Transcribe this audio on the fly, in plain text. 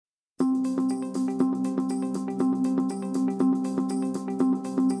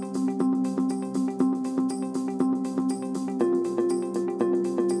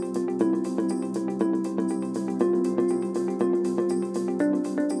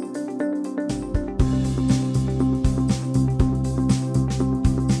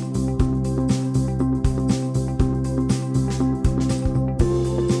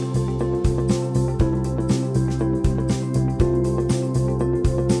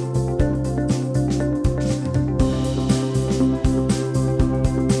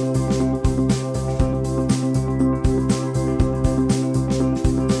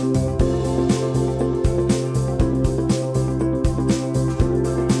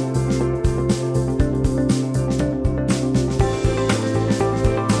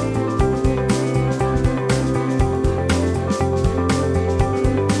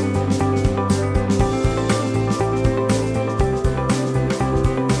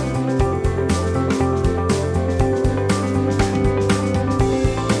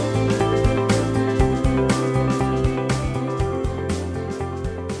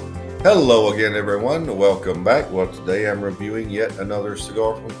Hello again, everyone. Welcome back. Well, today I'm reviewing yet another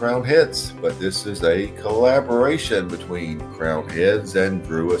cigar from Crowned Heads, but this is a collaboration between Crowned Heads and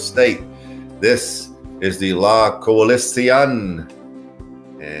Drew Estate. This is the La Coalición,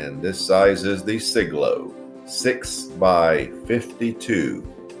 and this size is the Siglo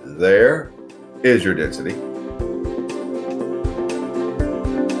 6x52. There is your density.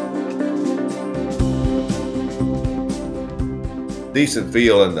 Decent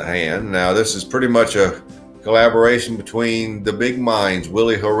feel in the hand. Now, this is pretty much a collaboration between the big minds,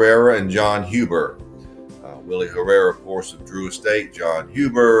 Willie Herrera and John Huber. Willie Herrera, of course, of Drew Estate, John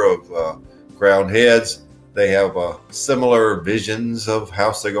Huber of Crowned Heads. They have similar visions of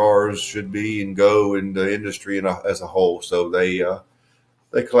how cigars should be and go in the industry as a whole. So they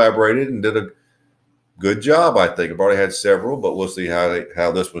collaborated and did a good job, I think. I've already had several, but we'll see how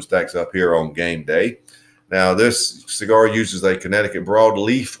this one stacks up here on game day. Now, this cigar uses a Connecticut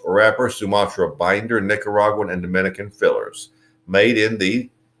broadleaf wrapper, Sumatra binder, Nicaraguan and Dominican fillers, made in the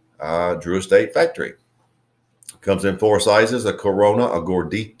Drew Estate factory. Comes in four sizes: a Corona, a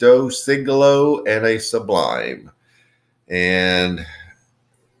Gordito, Siglo, and a Sublime. And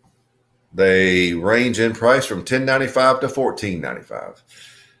they range in price from $10.95 to $14.95.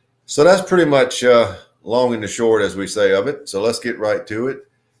 So that's pretty much long and the short, as we say, of it. So let's get right to it.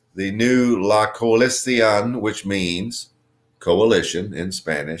 The new La Coalición, which means coalition in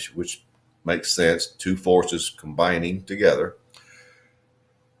Spanish, which makes sense, two forces combining together.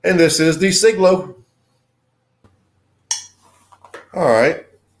 And this is the Siglo. All right.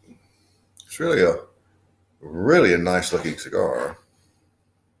 It's really a nice looking cigar.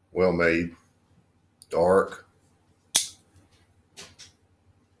 Well made, dark.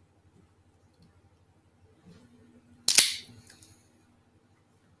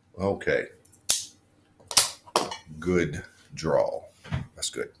 Okay. Good draw. That's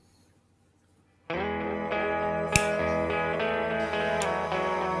good.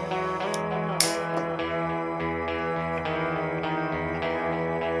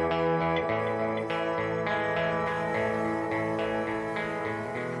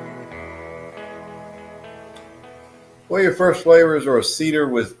 Well, your first flavors are a cedar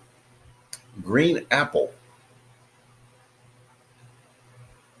with green apple.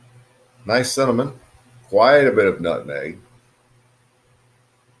 Nice cinnamon, quite a bit of nutmeg,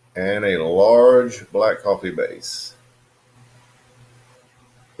 and a large black coffee base.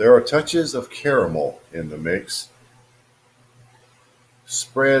 There are touches of caramel in the mix,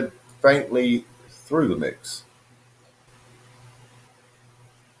 spread faintly through the mix.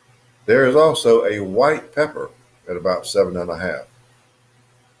 There is also a white pepper at about 7.5. I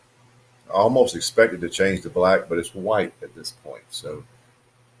almost expected to change to black, but it's white at this point. So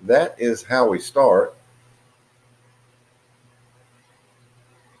that is how we start.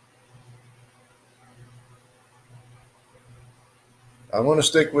 I'm going to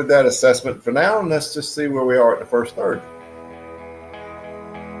stick with that assessment for now, and let's just see where we are at the first third.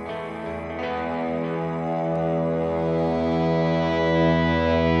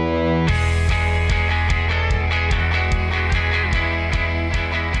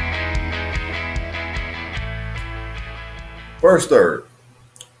 First third.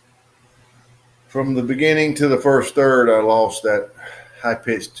 From the beginning to the first third, I lost that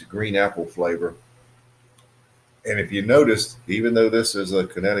high-pitched green apple flavor. And if you notice, even though this is a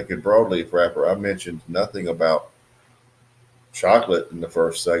Connecticut broadleaf wrapper, I mentioned nothing about chocolate in the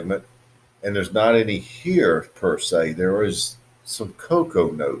first segment. And there's not any here per se. There is some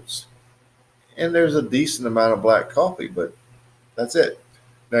cocoa notes. And there's a decent amount of black coffee, but that's it.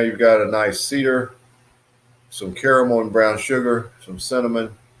 Now you've got a nice cedar, some caramel and brown sugar, some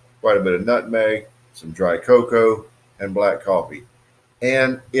cinnamon, quite a bit of nutmeg, some dry cocoa, and black coffee.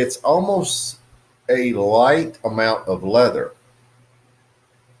 And it's almost a light amount of leather.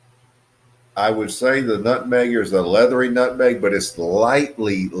 I would say the nutmeg is a leathery nutmeg, but it's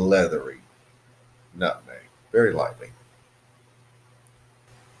lightly leathery nutmeg, very lightly.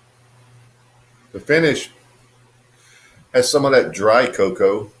 The finish has some of that dry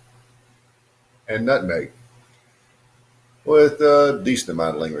cocoa and nutmeg, with a decent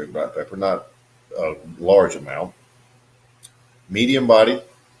amount of lingering black pepper, not a large amount. Medium body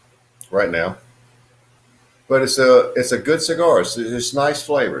right now, but it's a good cigar. It's nice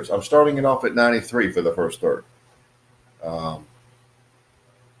flavors. I'm starting it off at 93 for the first third.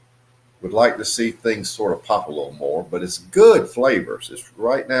 Would like to see things sort of pop a little more, but it's good flavors.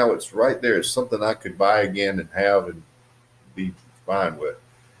 Right now, it's right there. It's something I could buy again and have and be fine with.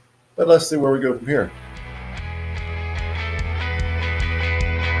 But let's see where we go from here.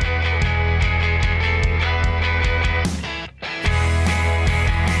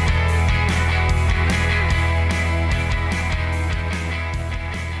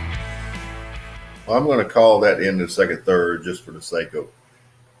 Well, I'm going to call that end of the second third just for the sake of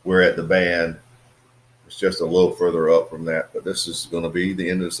we're at the band. It's just a little further up from that, but this is going to be the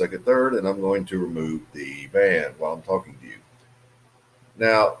end of the second third, and I'm going to remove the band while I'm talking to you.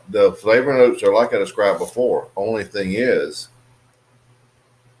 Now, the flavor notes are like I described before. Only thing is,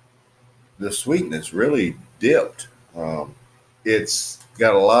 the sweetness really dipped. It's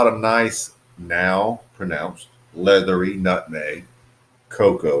got a lot of nice, now pronounced, leathery nutmeg,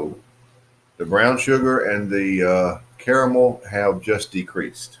 cocoa. The brown sugar and the caramel have just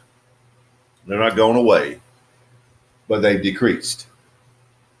decreased. They're not going away, but they've decreased.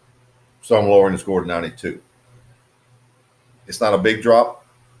 So I'm lowering the score to 92. It's not a big drop,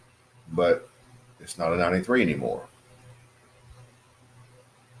 but it's not a 93 anymore.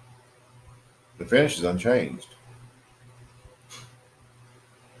 The finish is unchanged.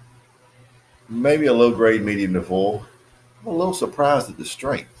 Maybe a low grade medium to full. I'm a little surprised at the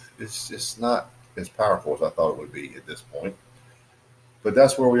strength. It's just not as powerful as I thought it would be at this point. But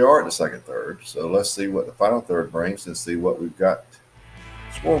that's where we are in the second third. So let's see what the final third brings and see what we've got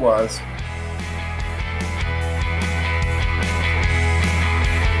score-wise.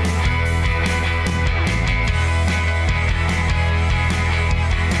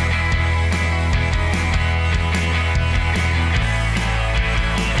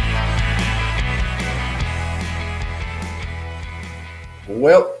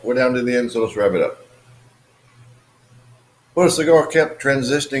 Well, we're down to the end, so let's wrap it up. Well, the cigar kept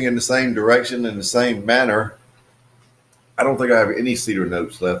transitioning in the same direction, in the same manner. I don't think I have any cedar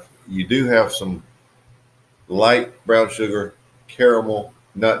notes left. You do have some light brown sugar, caramel,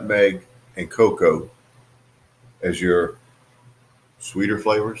 nutmeg, and cocoa as your sweeter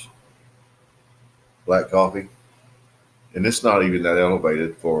flavors. Black coffee. And it's not even that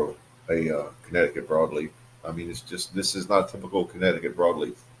elevated for a Connecticut broadleaf. I mean, it's just, this is not typical Connecticut broadleaf,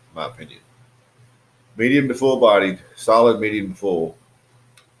 in my opinion. Medium to full bodied, solid medium to full.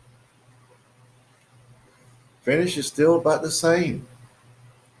 Finish is still about the same.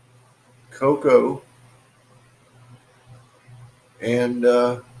 Cocoa and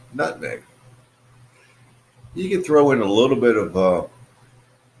nutmeg. You can throw in a little bit of a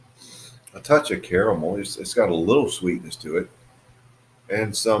touch of caramel. It's got a little sweetness to it.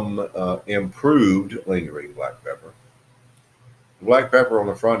 And some improved lingering black pepper. The black pepper on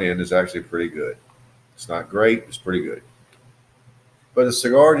the front end is actually pretty good. It's not great, it's pretty good. But the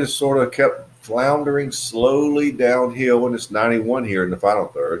cigar just sort of kept floundering slowly downhill, and it's 91 here in the final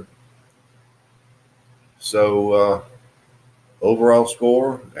third. So overall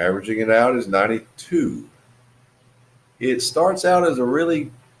score, averaging it out, is 92. It starts out as a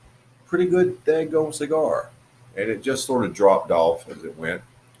really pretty good daggone cigar, and it just sort of dropped off as it went.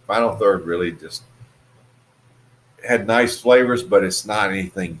 Final third really just had nice flavors, but it's not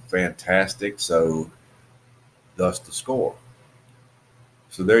anything fantastic, so thus the score.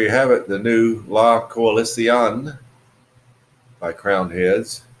 So there you have it, the new La Coalición by Crowned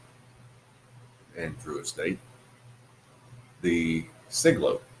Heads and Drew Estate. The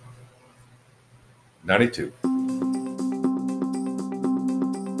Siglo, 92.